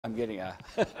I'm getting a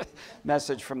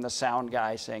message from the sound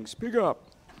guy saying, speak up.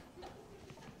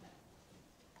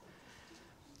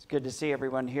 It's good to see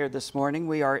everyone here this morning.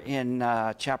 We are in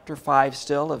chapter 5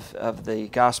 still of the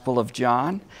Gospel of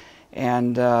John,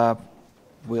 and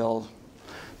we'll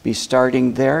be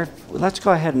starting there. Let's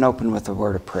go ahead and open with a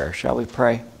word of prayer. Shall we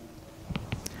pray?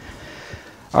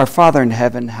 Our Father in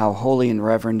heaven, how holy and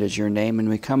reverend is your name, and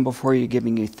we come before you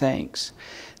giving you thanks.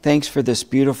 Thanks for this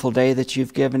beautiful day that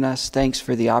you've given us. Thanks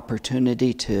for the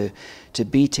opportunity to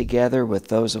be together with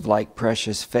those of like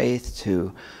precious faith,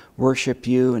 to worship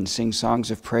you and sing songs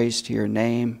of praise to your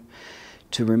name,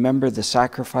 to remember the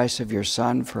sacrifice of your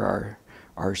Son for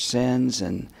our sins,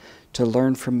 and to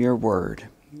learn from your word.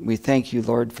 We thank you,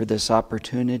 Lord, for this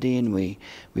opportunity, and we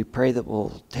pray that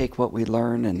we'll take what we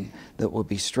learn and that we'll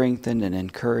be strengthened and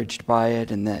encouraged by it,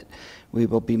 and that we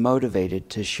will be motivated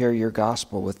to share your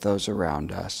gospel with those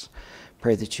around us.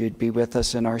 Pray that you'd be with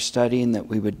us in our study and that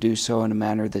we would do so in a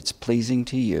manner that's pleasing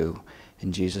to you.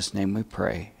 In Jesus' name we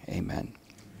pray. Amen.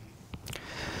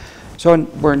 So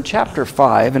we're in chapter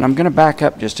 5, and I'm going to back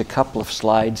up just a couple of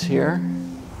slides here.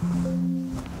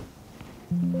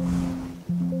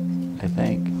 I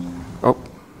think. Oh.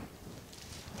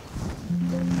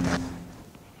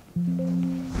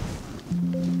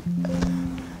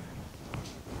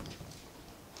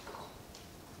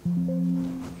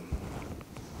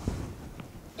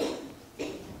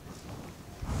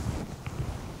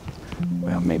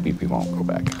 Well, maybe we won't go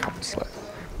back a couple slides.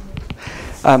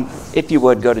 If you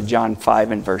would, go to John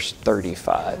 5 and verse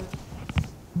 35.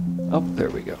 Oh, there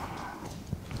we go.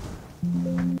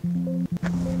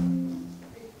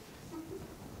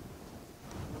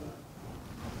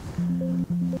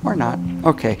 Or not.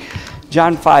 Okay.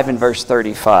 John 5 and verse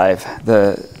 35,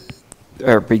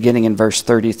 beginning in verse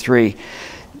 33.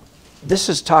 This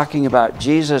is talking about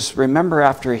Jesus. Remember,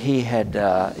 after he had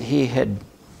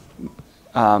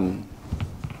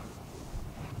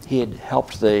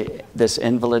helped this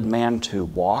invalid man to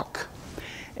walk,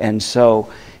 and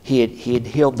so he had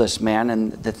healed this man.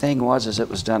 And the thing was, it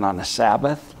was done on a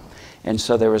Sabbath, and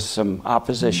so there was some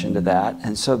opposition to that.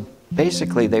 And so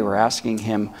basically, they were asking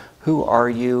him, "Who are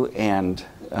you, and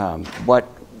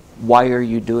why are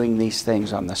you doing these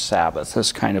things on the Sabbath?"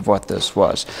 That's kind of what this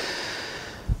was.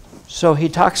 So he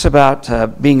talks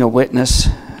about being a witness.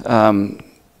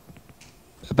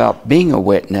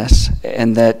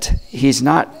 And that he's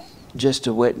not just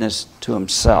a witness to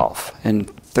himself.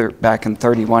 And back in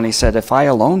 31, he said, "If I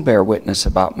alone bear witness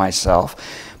about myself,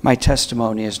 my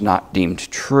testimony is not deemed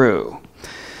true."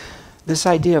 This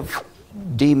idea of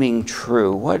deeming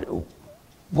true,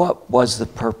 what was the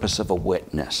purpose of a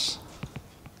witness?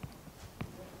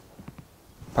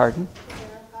 Pardon?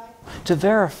 To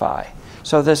verify.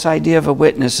 So this idea of a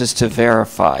witness is to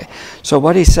verify. So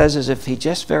what he says is, if he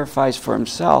just verifies for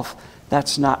himself,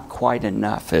 that's not quite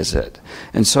enough, is it?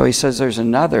 And so he says there's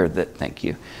another that, thank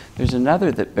you, there's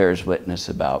another that bears witness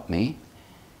about me.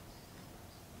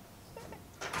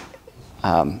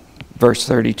 Verse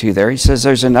 32 there, he says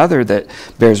there's another that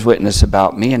bears witness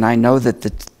about me, and I know that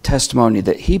the testimony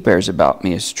that he bears about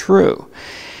me is true.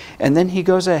 And then he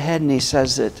goes ahead and he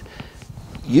says that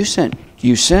you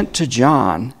sent to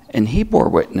John, and he bore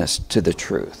witness to the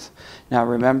truth. Now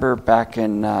remember, back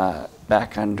in the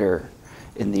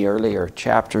earlier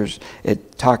chapters,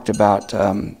 it talked about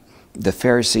the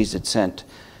Pharisees had sent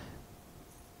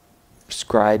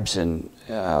scribes and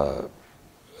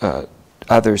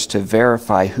others to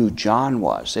verify who John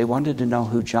was. They wanted to know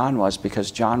who John was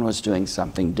because John was doing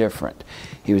something different.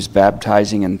 He was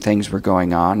baptizing and things were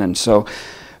going on. And so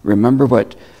remember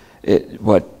what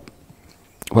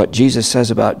Jesus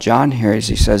says about John here is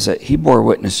he says that he bore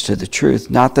witness to the truth,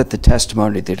 not that the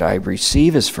testimony that I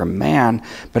receive is from man,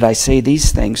 but I say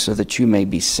these things so that you may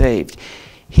be saved.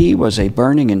 He was a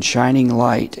burning and shining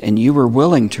light, and you were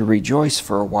willing to rejoice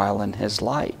for a while in his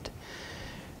light.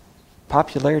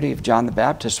 Popularity of John the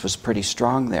Baptist was pretty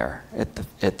strong there at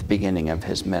the beginning of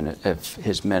his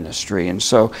ministry. And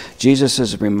so Jesus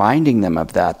is reminding them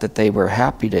of that they were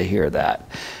happy to hear that.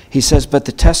 He says, but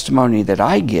the testimony that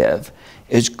I give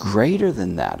is greater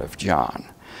than that of John.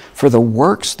 For the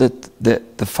works that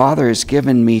the Father has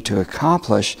given me to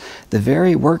accomplish, the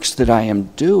very works that I am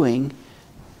doing,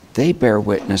 they bear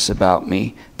witness about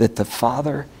me that the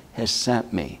Father has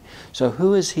sent me. So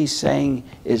who is he saying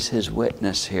is his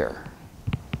witness here?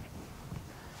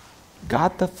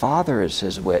 God the Father is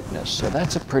his witness. So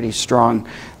that's a pretty strong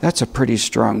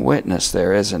witness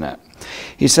there, isn't it?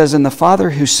 He says, and the Father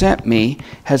who sent me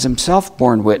has himself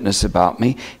borne witness about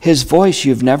me. His voice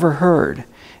you've never heard,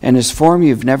 and his form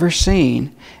you've never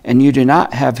seen, and you do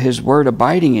not have his word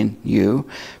abiding in you,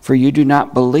 for you do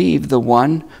not believe the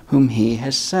one whom he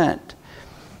has sent.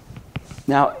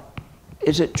 Now,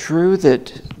 is it true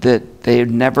that they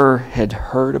never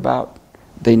heard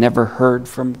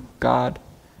from God?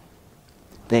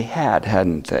 They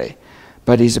hadn't they?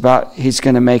 But he's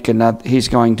going to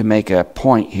make a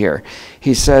point here.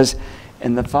 He says,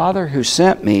 "And the Father who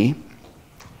sent me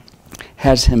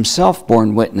has himself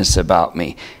borne witness about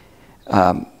me."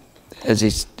 As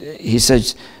he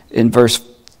says in verse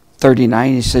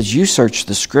 39, he says, "You search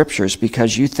the scriptures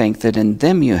because you think that in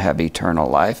them you have eternal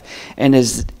life, and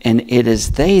it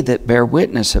is they that bear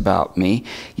witness about me,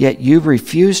 yet you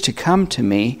refuse to come to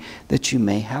me that you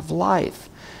may have life."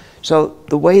 So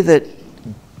the way that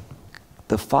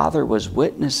the Father was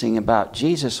witnessing about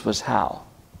Jesus was how?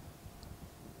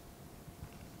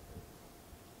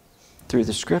 Through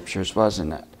the scriptures,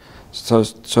 wasn't it? So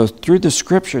through the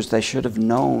scriptures they should have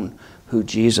known who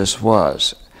Jesus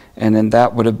was. And then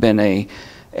that would have been a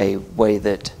way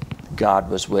that God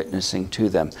was witnessing to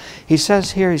them. He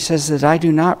says that I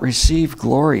do not receive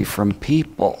glory from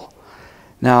people.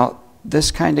 Now,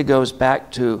 this kind of goes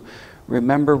back to,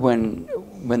 remember when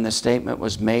the statement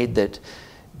was made that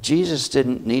Jesus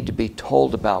didn't need to be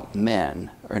told about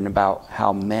men and about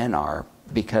how men are,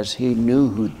 because he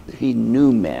knew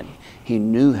men. He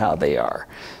knew how they are.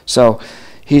 So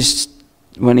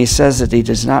when he says that he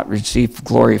does not receive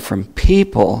glory from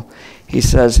people, he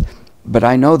says, "But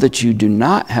I know that you do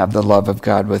not have the love of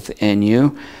God within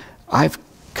you. I've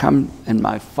come in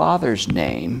my Father's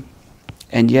name,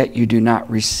 and yet you do not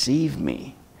receive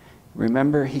me."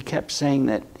 Remember, he kept saying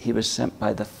that he was sent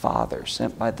by the Father,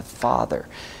 sent by the Father.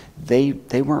 They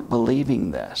weren't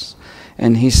believing this.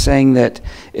 And he's saying that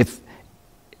if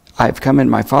I've come in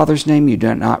my Father's name, you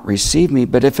do not receive me,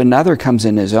 but if another comes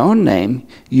in his own name,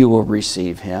 you will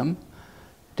receive him.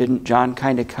 Didn't John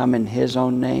kind of come in his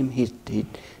own name? He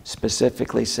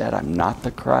specifically said, "I'm not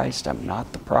the Christ, I'm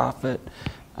not the prophet,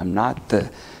 I'm not the..."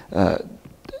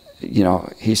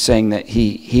 He's saying that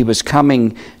he was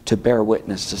coming to bear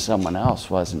witness to someone else,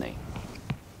 wasn't he?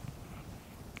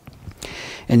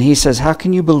 And he says, "How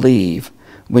can you believe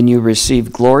when you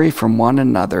receive glory from one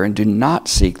another and do not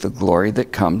seek the glory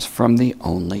that comes from the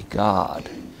only God?"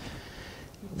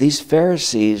 These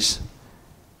Pharisees,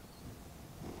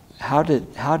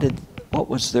 what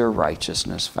was their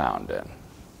righteousness found in?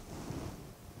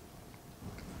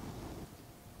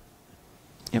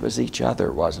 It was each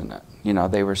other, wasn't it?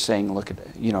 They were saying, look at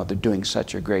it, they're doing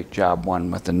such a great job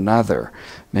one with another.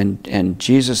 And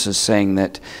Jesus is saying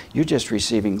that you're just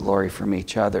receiving glory from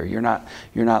each other. You're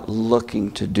not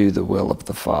looking to do the will of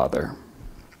the Father.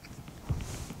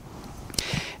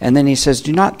 And then he says,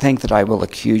 "Do not think that I will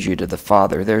accuse you to the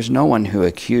Father. There's no one who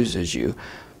accuses you.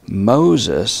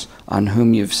 Moses, on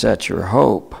whom you've set your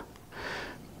hope.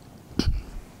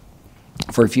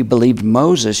 For if you believed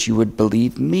Moses, you would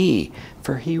believe me,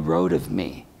 for he wrote of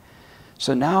me."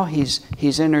 So now he's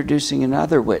introducing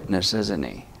another witness, isn't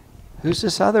he? Who's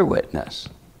this other witness?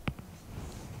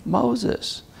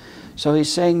 Moses. So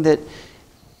he's saying that,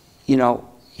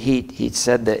 he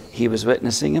said that he was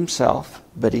witnessing himself,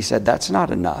 but he said that's not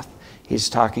enough. He's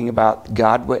talking about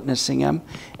God witnessing him,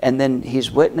 and then he's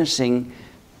witnessing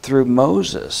through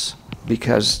Moses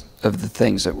because of the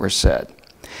things that were said.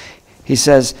 He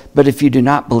says, "But if you do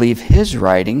not believe his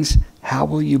writings, how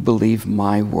will you believe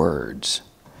my words?"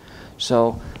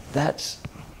 So that's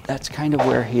kind of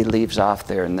where he leaves off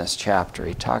there in this chapter.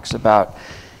 He talks about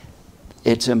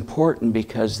it's important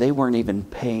because they weren't even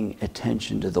paying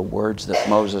attention to the words that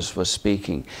Moses was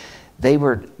speaking. They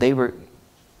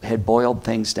had boiled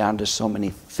things down to so many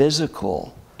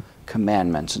physical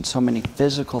commandments and so many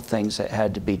physical things that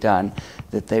had to be done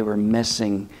that they were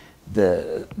missing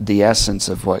the essence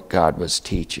of what God was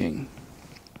teaching.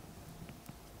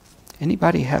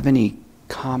 Anybody have any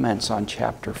comments on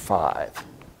chapter 5?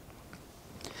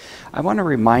 I want to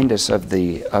remind us of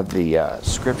the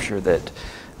scripture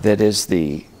that is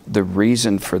the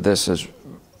reason for this, is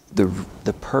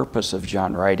the purpose of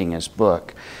John writing his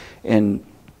book. In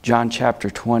John chapter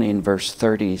 20 and verse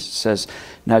 30 says,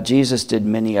 "Now Jesus did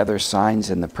many other signs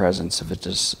in the presence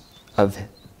of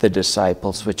the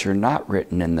disciples, which are not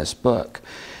written in this book.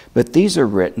 But these are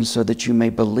written so that you may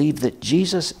believe that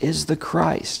Jesus is the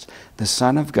Christ, the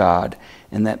Son of God,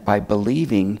 and that by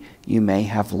believing you may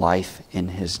have life in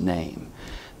his name."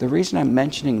 The reason I'm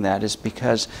mentioning that is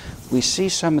because we see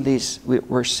some of these,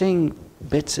 we're seeing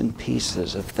bits and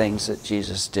pieces of things that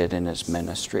Jesus did in his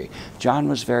ministry. John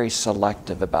was very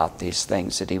selective about these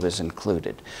things that he was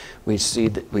included. We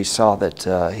saw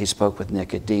that he spoke with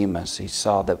Nicodemus. He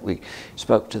saw that we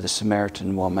spoke to the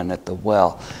Samaritan woman at the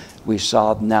well. We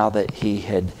saw now that he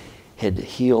had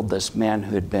healed this man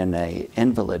who had been an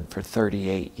invalid for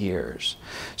 38 years.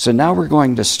 So now we're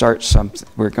going to start something.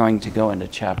 We're going to go into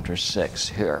chapter 6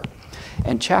 here.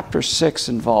 And chapter 6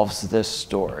 involves this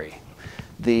story.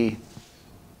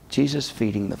 Jesus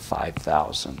feeding the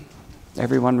 5,000.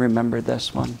 Everyone remember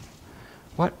this one?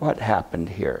 What happened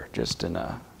here, just in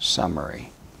a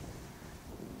summary?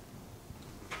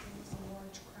 There was a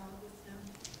large crowd with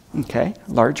them. Okay,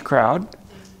 large crowd. They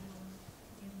were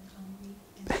getting hungry,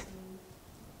 and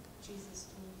so Jesus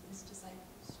told his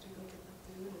disciples to go get the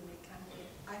food, and they kind of,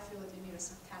 I feel like they made a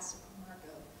sarcastic remark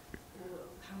of,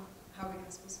 well, how are we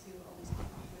supposed to feed all these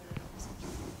people here?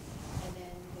 And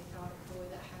then they found a boy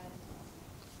that had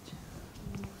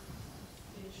 2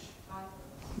 fish, 5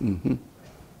 loaves. Mm-hmm.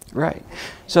 Right.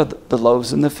 So the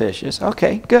loaves and the fishes.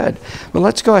 Okay, good. Well,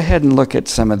 let's go ahead and look at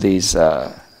some of these.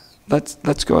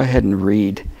 Let's go ahead and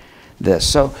read this.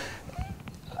 So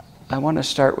I want to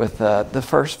start with the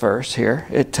first verse here.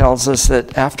 It tells us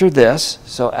that after this,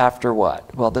 so after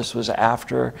what? Well, this was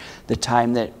after the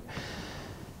time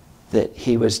that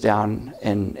he was down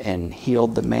and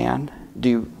healed the man. Do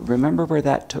you remember where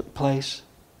that took place?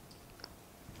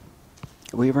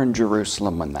 We were in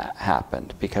Jerusalem when that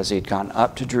happened, because he had gone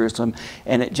up to Jerusalem,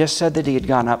 and it just said that he had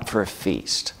gone up for a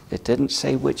feast. It didn't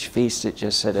say which feast, it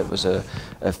just said it was a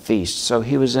feast. So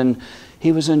he was in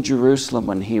Jerusalem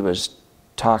when he was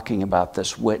talking about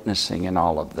this, witnessing and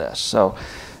all of this. So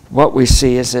what we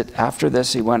see is that after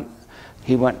this he went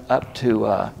up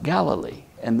to Galilee,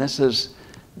 and this is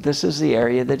the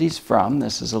area that he's from.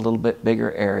 This is a little bit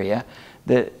bigger area.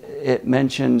 That it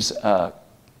mentions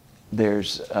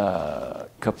there's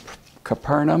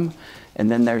Capernaum, and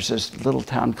then there's this little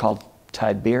town called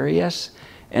Tiberias.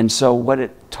 And so what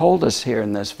it told us here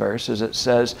in this verse is it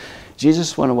says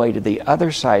Jesus went away to the other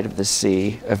side of the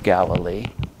Sea of Galilee,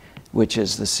 which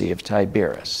is the Sea of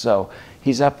Tiberias. So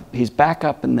he's back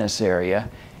up in this area.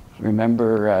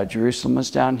 Remember, Jerusalem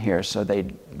was down here, so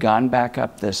they'd gone back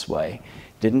up this way.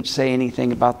 Didn't say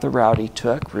anything about the route he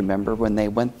took. Remember, when they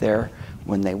went there,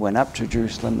 when they went up to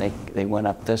Jerusalem, they went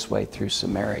up this way through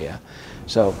Samaria.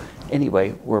 So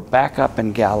anyway, we're back up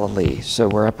in Galilee. So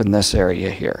we're up in this area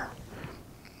here.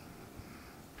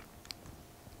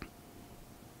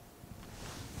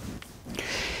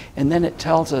 And then it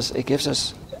tells us, it gives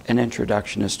us an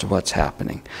introduction as to what's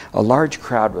happening. A large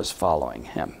crowd was following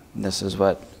him. This is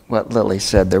what Lily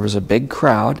said. There was a big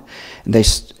crowd,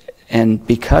 and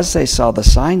because they saw the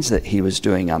signs that he was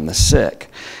doing on the sick.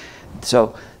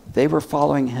 So they were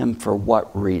following him for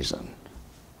what reason?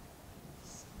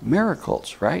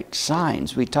 Miracles, right?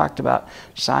 Signs. We talked about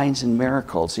signs and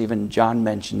miracles. Even John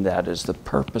mentioned that as the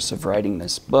purpose of writing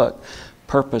this book.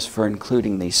 Purpose for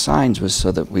including these signs was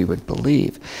so that we would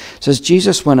believe. It says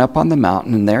Jesus went up on the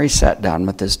mountain, and there he sat down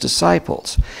with his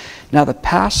disciples. Now the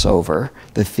Passover,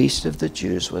 the feast of the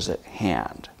Jews, was at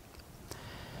hand.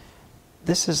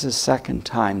 This is the second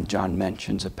time John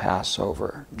mentions a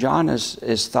Passover. John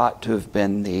is thought to have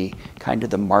been the kind of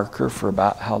the marker for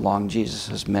about how long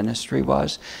Jesus' ministry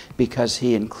was, because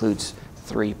he includes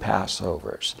 3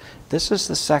 Passovers. This is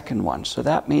the second one. So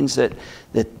that means that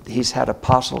he's had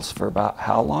apostles for about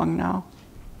how long now?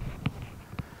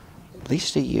 At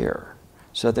least a year.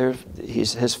 So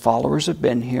his followers have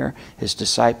been here. His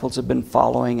disciples have been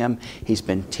following him. He's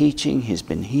been teaching. He's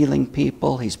been healing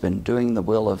people. He's been doing the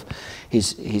will of.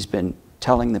 He's been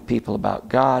telling the people about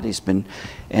God. He's been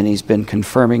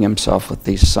confirming himself with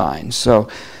these signs. So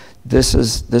this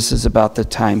is about the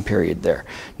time period there.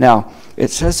 Now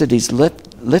it says that he's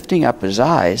lifting up his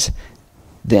eyes,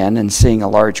 then, and seeing a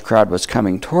large crowd was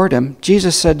coming toward him.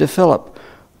 Jesus said to Philip,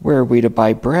 "Where are we to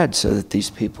buy bread so that these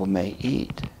people may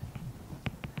eat?"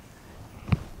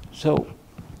 So,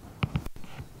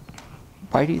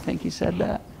 why do you think he said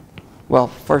that? Well,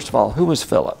 first of all, who was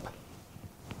Philip?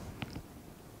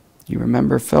 You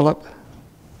remember Philip?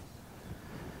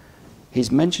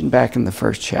 He's mentioned back in the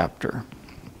first chapter.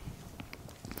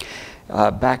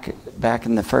 Back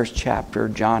in the first chapter,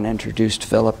 John introduced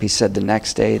Philip. He said the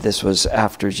next day, this was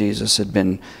after Jesus had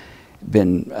been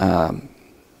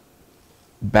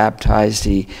baptized,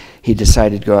 he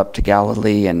decided to go up to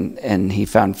Galilee, and he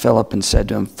found Philip and said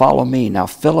to him, "Follow me." Now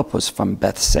Philip was from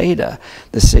Bethsaida,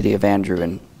 the city of Andrew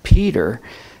and Peter.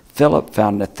 Philip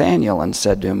found Nathanael and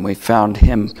said to him, "We found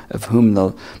him of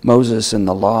whom Moses and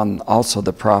the law and also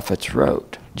the prophets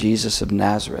wrote." Jesus of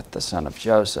Nazareth, the son of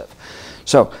Joseph.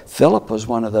 So Philip was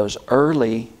one of those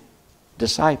early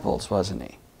disciples, wasn't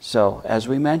he? So as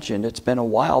we mentioned, it's been a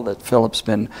while that Philip's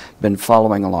been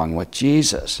following along with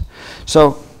Jesus.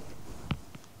 So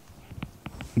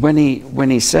when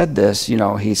he said this, you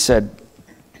know, he said,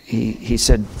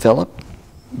 Philip,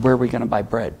 where are we going to buy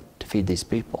bread to feed these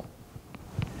people?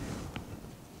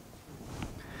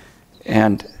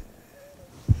 And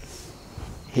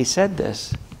he said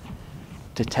this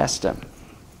to test him.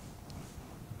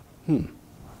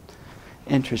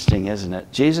 Interesting, isn't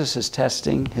it? Jesus is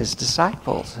testing his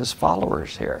disciples, his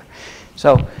followers here.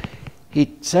 So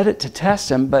he said it to test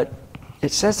him, but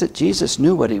it says that Jesus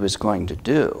knew what he was going to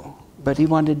do, but he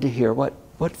wanted to hear what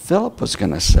Philip was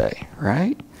going to say,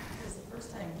 right? Because the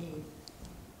first time he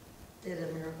did a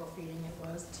miracle feeding, it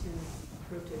was to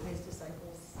prove to his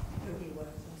disciples who he was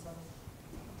himself.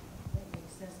 That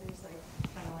makes sense. He's like,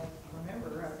 kind of like, remember,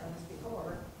 I've done this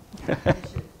before. They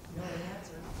should know the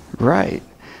answer. Right.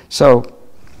 So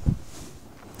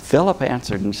Philip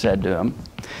answered and said to him,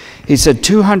 he said,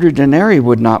 200 denarii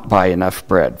would not buy enough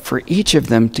bread for each of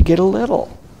them to get a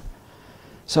little.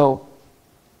 So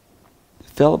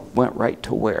Philip went right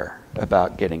to where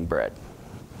about getting bread?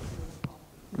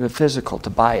 The physical, to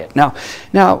buy it. Now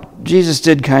Jesus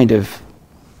did kind of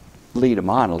lead him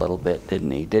on a little bit,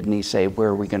 didn't he? Didn't he say, where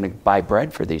are we going to buy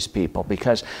bread for these people?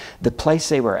 Because the place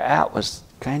they were at was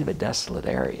kind of a desolate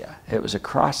area. It was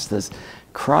across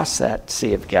that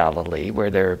Sea of Galilee where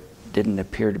there didn't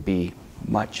appear to be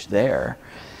much there.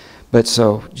 But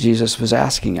so Jesus was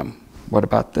asking him, what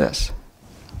about this?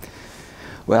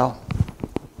 Well,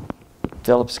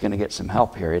 Philip's going to get some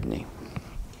help here, isn't he?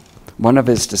 One of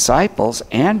his disciples,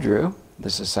 Andrew,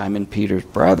 this is Simon Peter's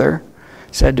brother,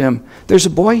 said to him, there's a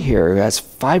boy here who has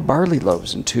 5 barley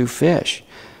loaves and 2 fish.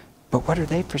 But what are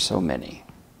they for so many?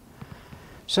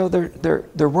 So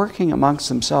they're working amongst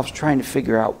themselves trying to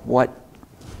figure out what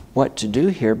to do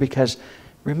here, because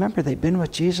remember, they've been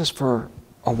with Jesus for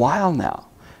a while now.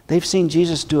 They've seen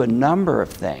Jesus do a number of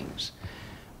things,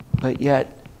 but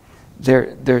yet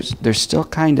they're still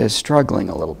kind of struggling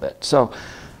a little bit. So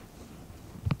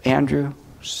Andrew,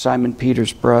 Simon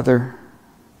Peter's brother,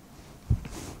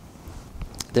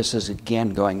 this is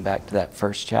again going back to that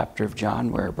first chapter of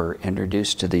John where we're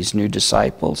introduced to these new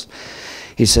disciples.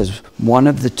 He says, one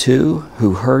of the 2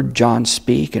 who heard John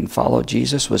speak and followed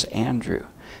Jesus was Andrew,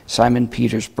 Simon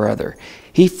Peter's brother.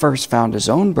 He first found his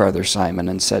own brother Simon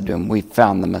and said to him, we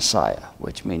found the Messiah,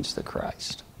 which means the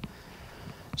Christ.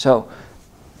 So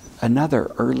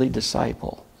another early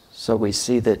disciple. So we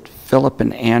see that Philip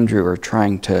and Andrew are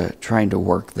trying to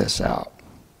work this out.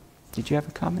 Did you have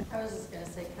a comment? I was just going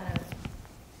to say, kind of,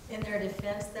 in their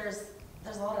defense, there's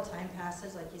a lot of time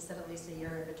passes, like you said, at least a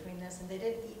year in between this, and they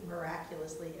didn't eat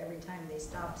miraculously every time they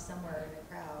stopped somewhere in a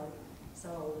crowd.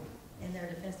 So in their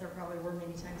defense, there probably were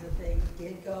many times that they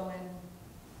did go and,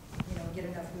 you know, get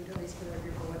enough food, at least for their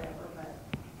group or whatever, but,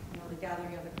 you know, the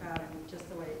gathering of the crowd and just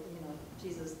the way, you know,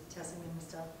 Jesus testing them and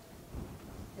stuff,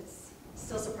 it's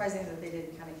still surprising that they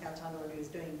didn't kind of catch on to what he was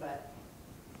doing, but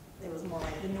it was more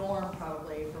like the norm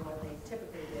probably for what they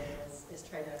typically did is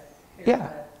try to figure out how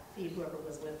to feed whoever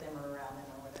was with them or around them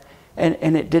or whatever.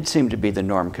 And it did seem to be the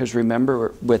norm, because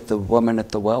remember with the woman at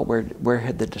the well, where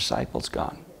had the disciples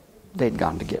gone? They'd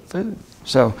gone to get food.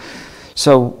 So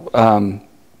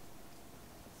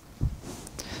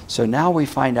now we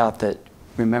find out that,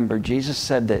 remember, Jesus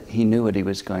said that he knew what he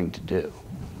was going to do.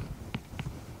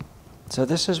 So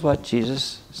this is what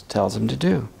Jesus tells him to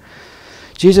do.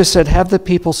 Jesus said, have the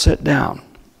people sit down.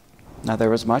 Now there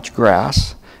was much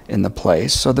grass in the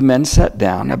place, so the men sat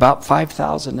down, about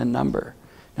 5,000 in number.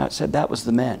 Now it said that was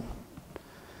the men.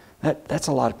 That's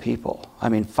a lot of people. I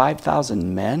mean,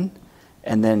 5,000 men,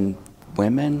 and then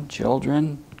women,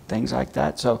 children, things like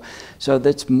that. So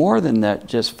that's more than that,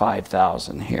 just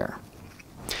 5,000 here.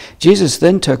 Jesus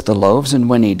then took the loaves, and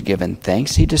when he'd given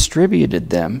thanks, he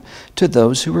distributed them to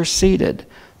those who were seated.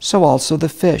 So also the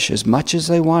fish, as much as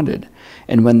they wanted.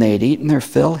 And when they had eaten their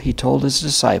fill, he told his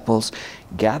disciples,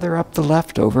 gather up the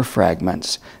leftover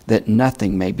fragments, that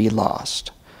nothing may be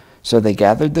lost. So they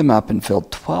gathered them up and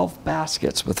filled 12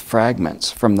 baskets with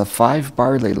fragments from the 5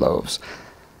 barley loaves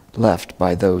left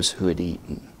by those who had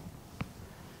eaten.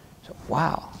 So,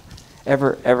 wow.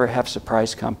 Ever have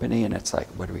surprise company and it's like,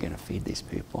 what are we going to feed these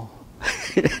people?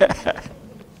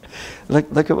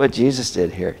 Look at what Jesus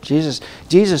did here.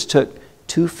 Jesus took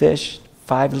 2 fish,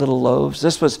 5 little loaves.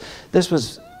 This was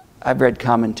I've read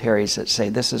commentaries that say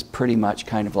this is pretty much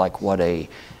kind of like what a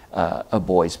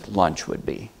boy's lunch would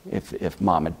be if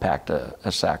mom had packed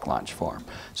a sack lunch for him.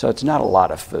 So it's not a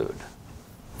lot of food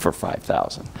for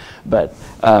 5,000. But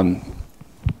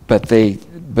but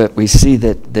we see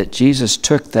that Jesus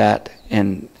took that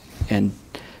and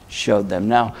showed them.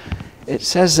 Now, it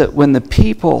says that when the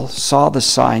people saw the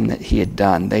sign that he had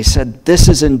done, they said, "This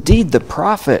is indeed the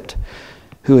prophet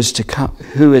who is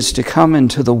to come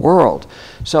into the world."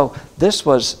 So this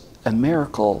was a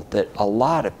miracle that a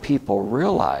lot of people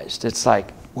realized. It's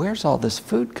like, where's all this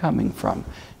food coming from?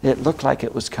 It looked like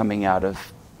it was coming out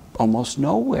of almost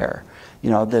nowhere.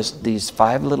 These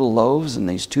 5 little loaves and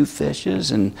these 2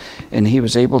 fishes, and he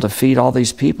was able to feed all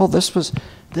these people. This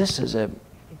is a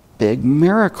big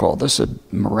miracle. This is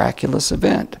a miraculous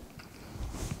event.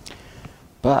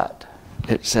 But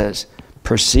it says,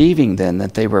 perceiving then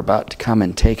that they were about to come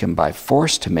and take him by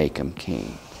force to make him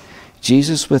king,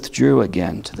 Jesus withdrew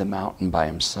again to the mountain by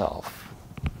himself.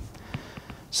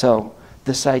 So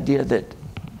this idea that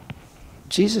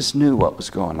Jesus knew what was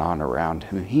going on around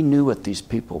him. He knew what these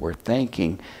people were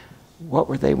thinking. What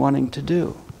were they wanting to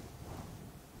do?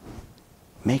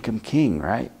 Make him king,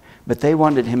 right? But they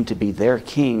wanted him to be their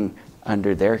king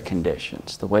under their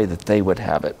conditions, the way that they would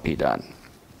have it be done.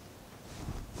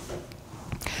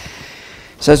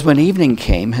 It says, when evening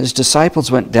came, his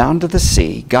disciples went down to the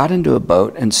sea, got into a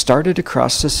boat, and started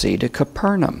across the sea to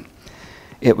Capernaum.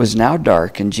 It was now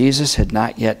dark, and Jesus had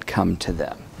not yet come to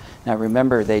them. Now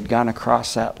remember, they'd gone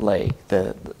across that lake,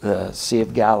 the Sea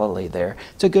of Galilee there.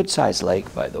 It's a good-sized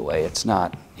lake, by the way. It's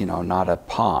not, not a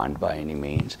pond by any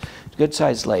means. It's a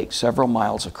good-sized lake, several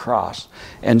miles across.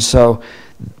 And so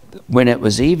when it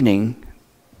was evening,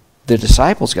 the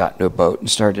disciples got into a boat and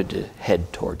started to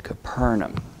head toward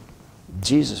Capernaum.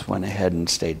 Jesus went ahead and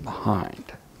stayed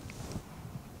behind.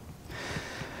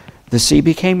 The sea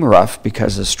became rough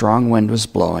because a strong wind was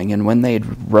blowing, and when they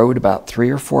had rowed about 3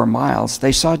 or 4 miles,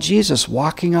 they saw Jesus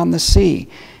walking on the sea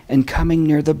and coming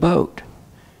near the boat,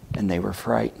 and they were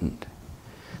frightened.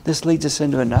 This leads us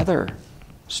into another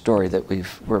story that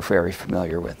we're very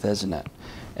familiar with, isn't it?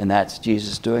 And that's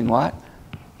Jesus doing what?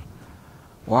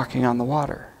 Walking on the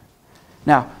water.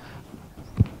 Now,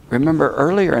 remember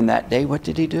earlier in that day, what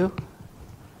did he do?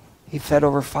 He fed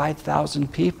over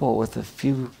 5,000 people with a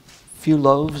few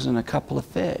loaves and a couple of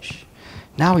fish.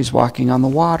 Now he's walking on the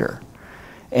water.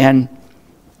 And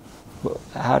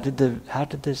how did the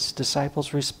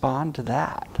disciples respond to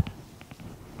that?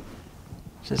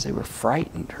 It says they were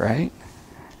frightened, right?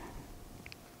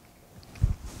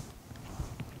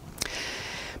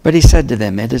 But he said to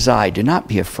them, "It is I, do not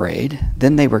be afraid."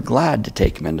 Then they were glad to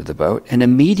take him into the boat, and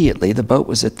immediately the boat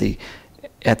was at the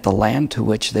land to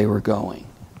which they were going.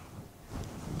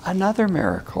 Another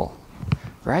miracle.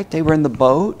 Right? They were in the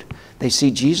boat. They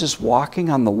see Jesus walking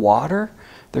on the water.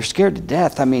 They're scared to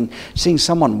death. I mean, seeing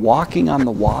someone walking on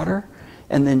the water.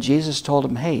 And then Jesus told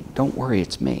them, "Hey, don't worry,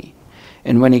 it's me."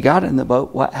 And when he got in the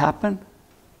boat, what happened?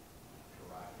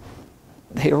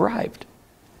 They arrived.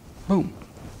 Boom.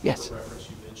 Yes? The reference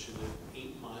you mentioned,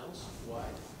 8 miles wide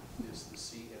is the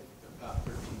sea, at about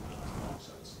 13 miles long.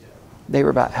 So it's, They were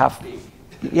about half.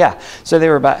 Yeah, so they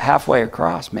were about halfway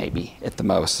across, maybe, at the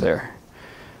most there.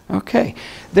 Okay.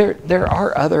 There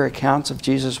are other accounts of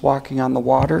Jesus walking on the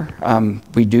water.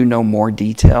 We do know more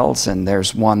details, and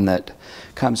there's one that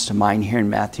comes to mind here in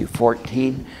Matthew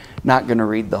 14. Not going to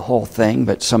read the whole thing,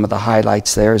 but some of the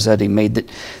highlights there is that he made the,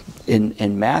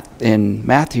 in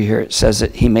Matthew here it says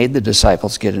that he made the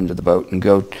disciples get into the boat and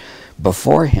go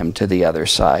before him to the other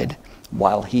side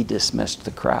while he dismissed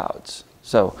the crowds.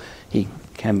 So he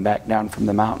came back down from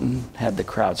the mountain, had the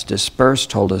crowds dispersed,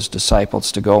 told his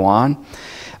disciples to go on.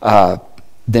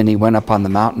 Then he went up on the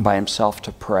mountain by himself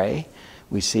to pray.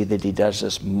 We see that he does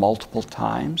this multiple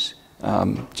times.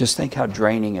 Just think how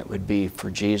draining it would be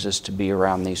for Jesus to be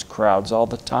around these crowds all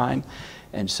the time.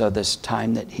 And so this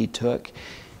time that he took,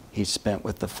 he spent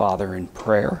with the Father in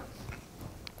prayer.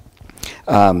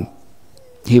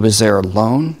 He was there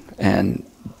alone, and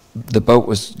the boat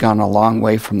was gone a long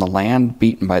way from the land,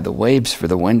 beaten by the waves, for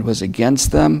the wind was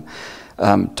against them.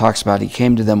 Talks about he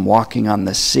came to them walking on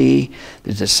the sea.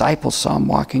 The disciples saw him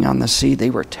walking on the sea. They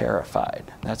were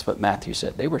terrified. That's what Matthew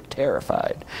said. They were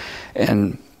terrified.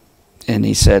 And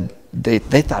he said they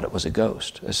thought it was a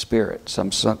ghost, a spirit,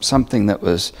 something that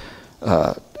was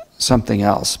something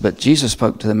else. But Jesus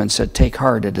spoke to them and said, "Take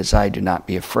heart, it is I, do not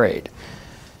be afraid."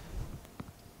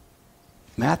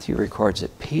 Matthew records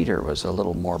that Peter was a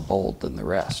little more bold than the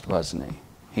rest, wasn't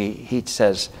he? He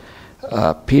says,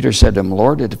 Peter said to him,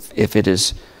 "Lord, if it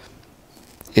is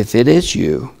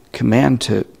you,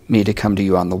 command me to come to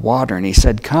you on the water." And he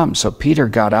said, "Come." So Peter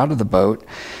got out of the boat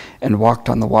and walked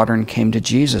on the water and came to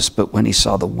Jesus. But when he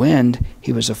saw the wind,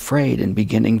 he was afraid, and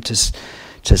beginning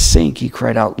to sink, he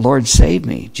cried out, "Lord, save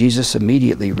me." Jesus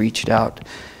immediately reached out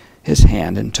his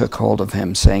hand and took hold of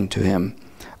him, saying to him,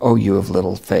 "O you of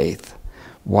little faith,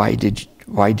 why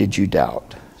did you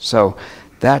doubt?" So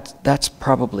that's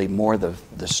probably more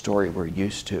the story we're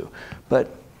used to.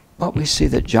 But what we see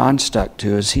that John stuck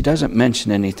to is he doesn't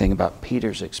mention anything about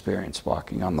Peter's experience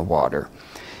walking on the water,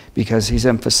 because he's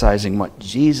emphasizing what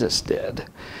Jesus did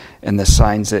and the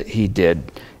signs that he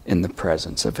did in the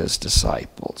presence of his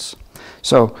disciples.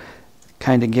 So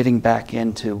kind of getting back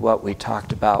into what we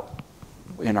talked about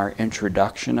in our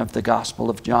introduction of the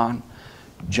Gospel of John,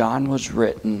 John was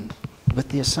written with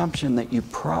the assumption that you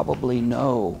probably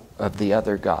know of the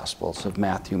other Gospels of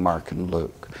Matthew, Mark, and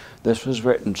Luke. This was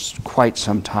written quite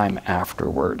some time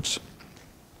afterwards.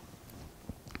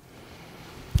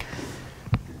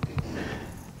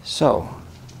 So,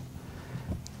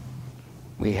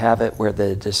 we have it where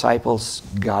the disciples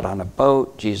got on a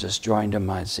boat. Jesus joined them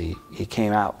as he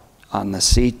came out on the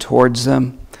sea towards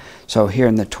them. So here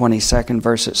in the 22nd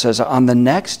verse it says, "On the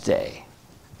next day,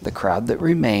 the crowd that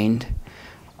remained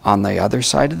on the other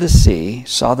side of the sea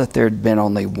saw that there had been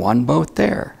only one boat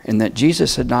there, and that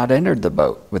Jesus had not entered the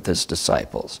boat with his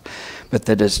disciples, but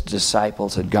that his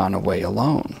disciples had gone away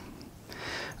alone.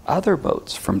 Other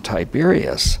boats from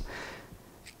Tiberias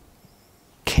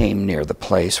came near the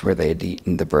place where they had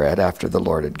eaten the bread after the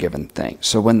Lord had given thanks.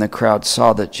 So when the crowd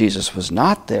saw that Jesus was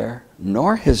not there,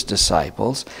 nor his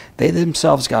disciples, they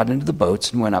themselves got into the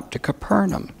boats and went up to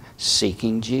Capernaum,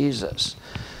 seeking Jesus."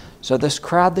 So this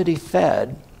crowd that he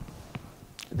fed,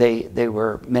 they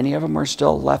were, many of them were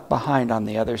still left behind on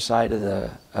the other side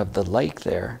of the lake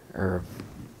there, or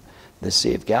the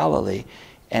Sea of Galilee,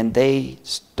 and they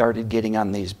started getting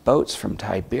on these boats from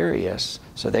Tiberias,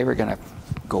 so they were going to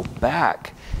go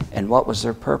back. And what was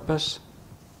their purpose?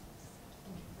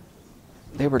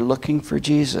 They were looking for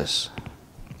Jesus.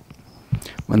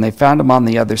 When they found him on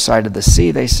the other side of the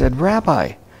sea, they said,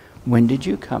 "Rabbi, when did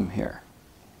you come here?"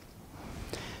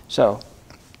 So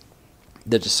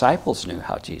the disciples knew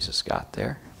how Jesus got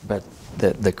there, but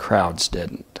the crowds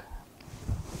didn't.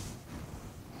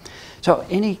 So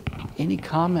any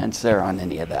comments there on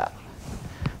any of that?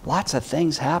 Lots of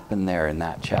things happened there in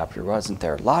that chapter, wasn't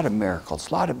there? A lot of miracles,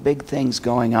 a lot of big things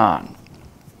going on.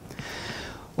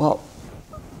 Well,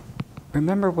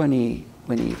 remember when he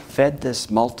fed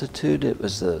this multitude, it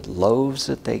was the loaves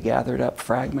that they gathered up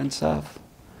fragments of?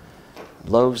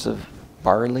 Loaves of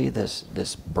barley,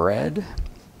 this bread.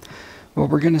 Well,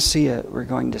 we're going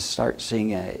to start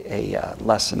seeing a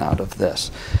lesson out of this.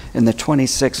 In the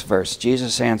 26th verse,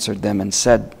 Jesus answered them and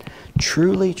said,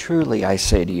 "Truly, truly, I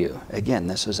say to you." Again,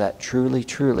 this is that truly,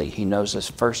 truly. He knows this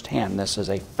firsthand. This is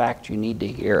a fact you need to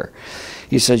hear.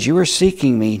 He says, "You are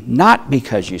seeking me not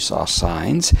because you saw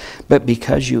signs, but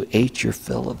because you ate your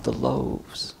fill of the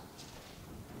loaves."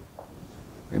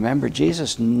 Remember,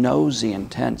 Jesus knows the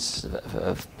intents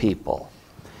of people.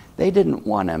 They didn't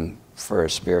want him for a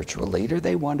spiritual leader.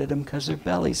 They wanted him because their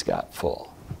bellies got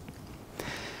full.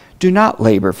 "Do not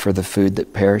labor for the food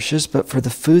that perishes, but for the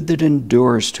food that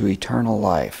endures to eternal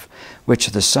life,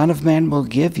 which the Son of Man will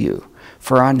give you,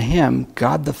 for on him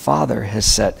God the Father has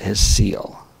set his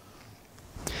seal."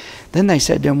 Then they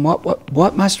said to him,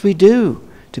 What must we do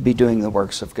to be doing the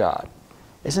works of God?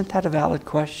 Isn't that a valid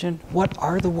question? What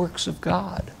are the works of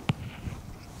God?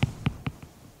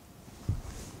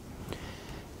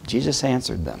 Jesus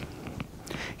answered them.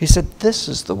 He said, "This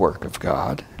is the work of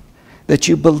God, that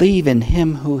you believe in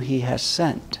him who he has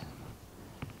sent."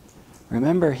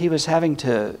 Remember, he was having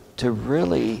to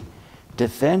really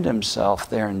defend himself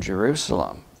there in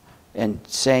Jerusalem and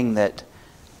saying that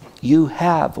you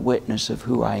have witness of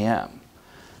who I am.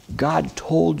 God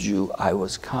told you I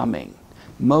was coming.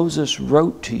 Moses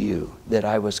wrote to you that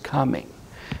I was coming.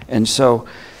 And so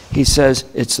he says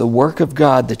it's the work of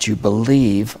God that you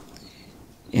believe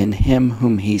in him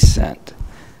whom he sent.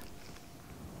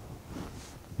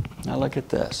 Now look at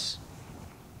this.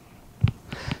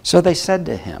 So they said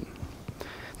to him,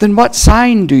 "Then what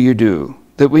sign do you do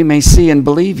that we may see and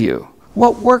believe you?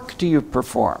 What work do you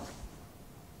perform?"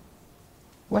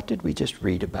 What did we just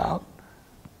read about?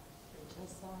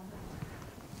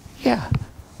 Yeah.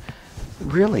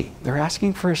 Really, they're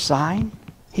asking for a sign?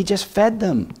 He just fed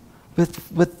them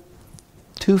with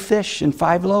 2 fish and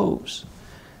 5 loaves.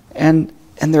 And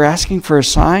they're asking for a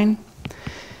sign?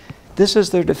 This is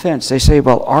their defense. They say,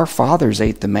 well, our fathers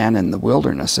ate the manna in the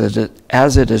wilderness.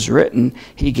 As it is written,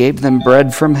 he gave them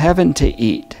bread from heaven to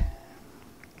eat.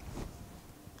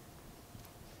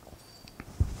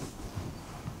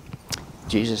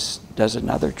 Jesus does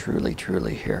another truly,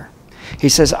 truly here. He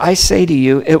says, I say to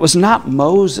you, it was not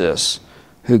Moses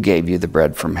who gave you the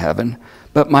bread from heaven,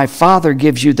 but my Father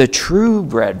gives you the true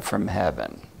bread from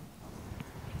heaven.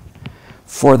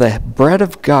 For the bread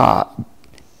of God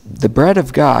the bread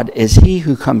of God is he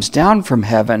who comes down from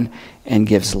heaven and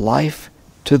gives life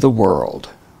to the world.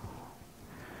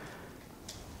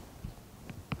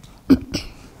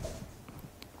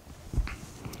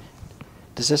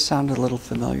 Does this sound a little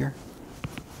familiar?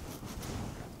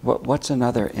 What's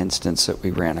another instance that we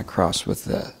ran across with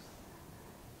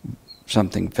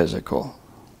something physical?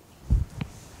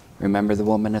 Remember the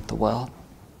woman at the well?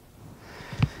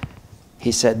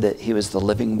 He said that he was the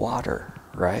living water,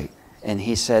 right? And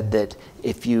he said that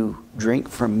if you drink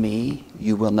from me,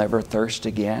 you will never thirst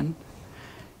again.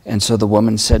 And so the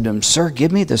woman said to him, "Sir,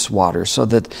 give me this water so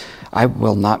that I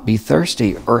will not be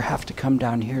thirsty or have to come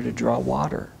down here to draw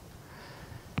water."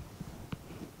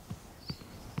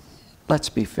 Let's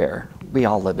be fair. We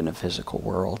all live in a physical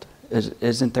world.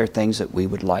 Isn't there things that we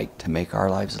would like to make our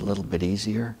lives a little bit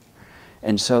easier?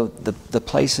 And so the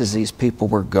places these people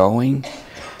were going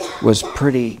was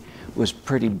pretty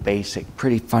basic,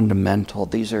 pretty fundamental.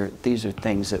 These are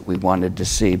things that we wanted to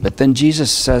see. But then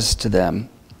Jesus says to them,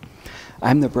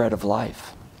 "I'm the bread of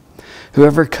life.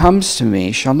 Whoever comes to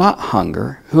me shall not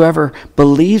hunger. Whoever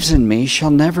believes in me shall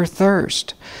never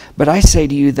thirst. But I say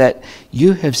to you that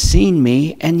you have seen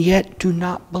me and yet do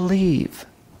not believe.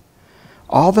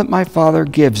 All that my Father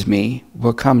gives me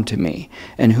will come to me,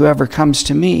 and whoever comes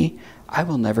to me, I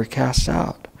will never cast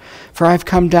out. For I have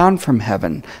come down from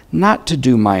heaven, not to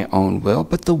do my own will,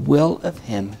 but the will of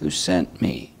him who sent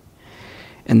me.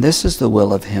 And this is the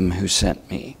will of him who sent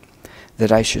me,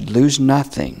 that I should lose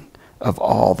nothing of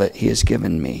all that he has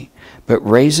given me, but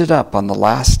raise it up on the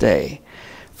last day.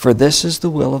 For this is the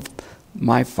will of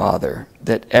my Father,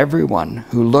 that everyone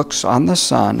who looks on the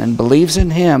Son and believes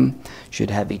in him should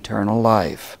have eternal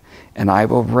life, and I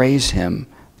will raise him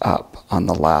up on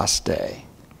the last day."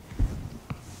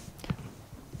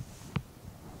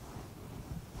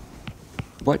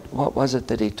 What was it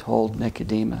that he told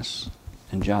Nicodemus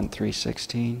in John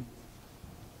 3:16?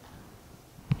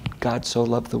 God so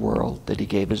loved the world that he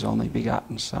gave his only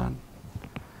begotten Son.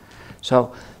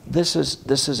 So this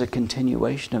is a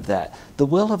continuation of that. The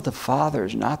will of the Father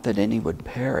is not that any would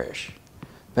perish,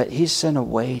 but he sent a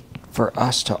way for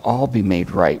us to all be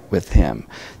made right with him,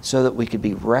 so that we could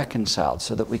be reconciled,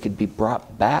 so that we could be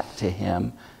brought back to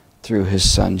him through his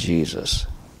Son Jesus.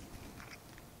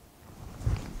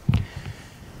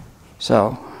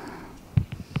 So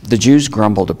the Jews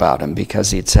grumbled about him because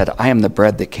he had said, "I am the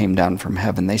bread that came down from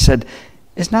heaven." They said,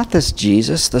 "Is not this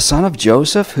Jesus, the son of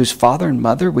Joseph, whose father and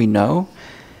mother we know?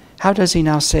 How does he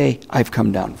now say, 'I've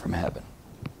come down from heaven'?"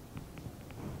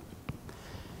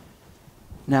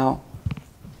 Now,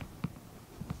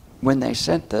 when they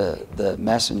sent the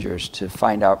messengers to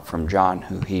find out from John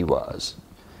who he was,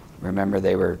 remember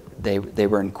they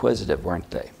were inquisitive,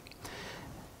 weren't they?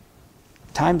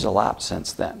 Time's elapsed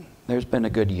since then. There's been a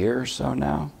good year or so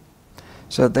now.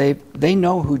 So they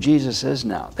know who Jesus is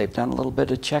now. They've done a little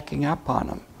bit of checking up on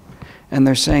him. And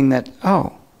they're saying that,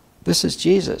 "Oh, this is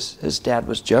Jesus. His dad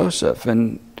was Joseph,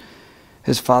 and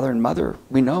his father and mother,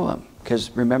 we know him."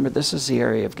 Because remember, this is the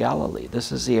area of Galilee.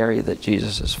 This is the area that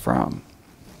Jesus is from.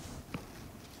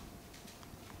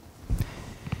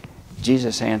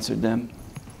 Jesus answered them.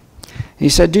 He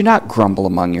said, "Do not grumble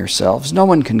among yourselves. No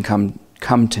one can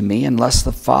come to me unless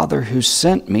the Father who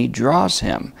sent me draws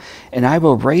him, and I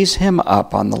will raise him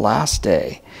up on the last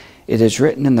day. It is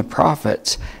written in the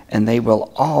prophets, and they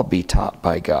will all be taught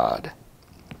by God."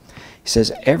 He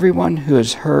says, "Everyone who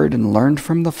has heard and learned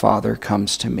from the Father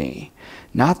comes to me.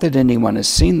 Not that anyone has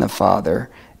seen the Father,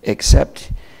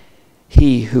 except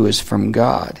he who is from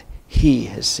God. He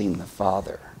has seen the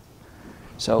Father."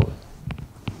 So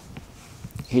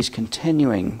he's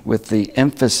continuing with the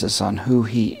emphasis on who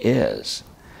he is.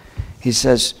 He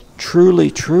says,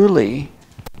 "Truly, truly,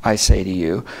 I say to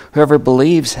you, whoever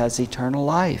believes has eternal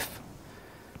life."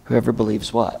 Whoever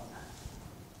believes what?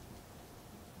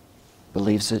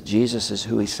 Believes that Jesus is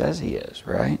who he says he is,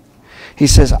 right? He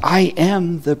says, "I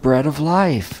am the bread of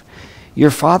life.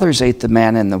 Your fathers ate the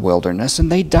manna in the wilderness,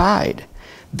 and they died.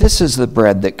 This is the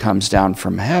bread that comes down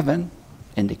from heaven,"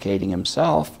 indicating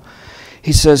himself.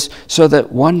 He says, "so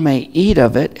that one may eat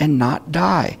of it and not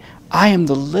die. I am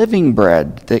the living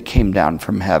bread that came down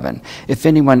from heaven. If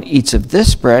anyone eats of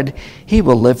this bread, he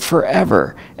will live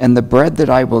forever. And the bread that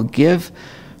I will give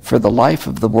for the life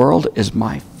of the world is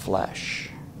my flesh."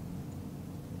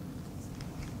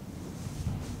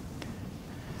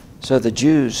 So the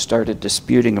Jews started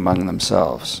disputing among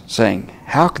themselves, saying,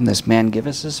 "How can this man give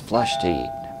us his flesh to eat?"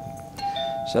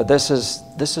 So this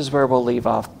is where we'll leave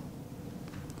off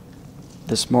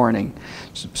this morning.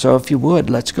 So if you would,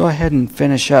 let's go ahead and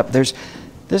finish up. This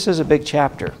is a big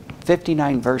chapter,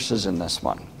 59 verses in this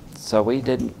one. So we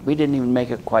didn't even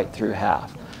make it quite through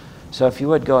half. So if you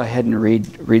would go ahead and read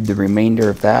the remainder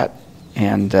of that,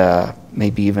 and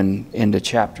maybe even into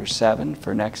chapter 7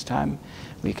 for next time,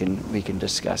 we can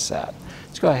discuss that.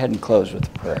 Let's go ahead and close with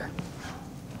a prayer.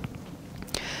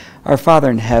 Our Father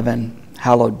in heaven,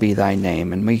 hallowed be thy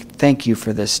name. And we thank you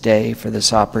for this day, for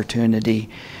this opportunity,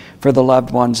 for the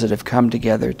loved ones that have come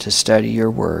together to study your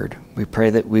word. We pray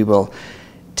that we will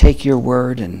take your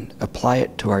word and apply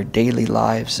it to our daily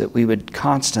lives, that we would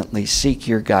constantly seek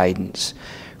your guidance.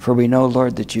 For we know,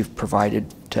 Lord, that you've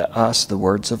provided to us the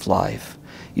words of life.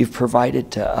 You've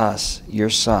provided to us your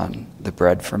Son, the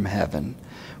bread from heaven.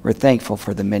 We're thankful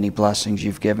for the many blessings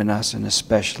you've given us, and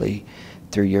especially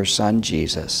through your Son,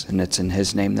 Jesus. And it's in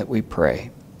his name that we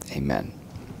pray. Amen.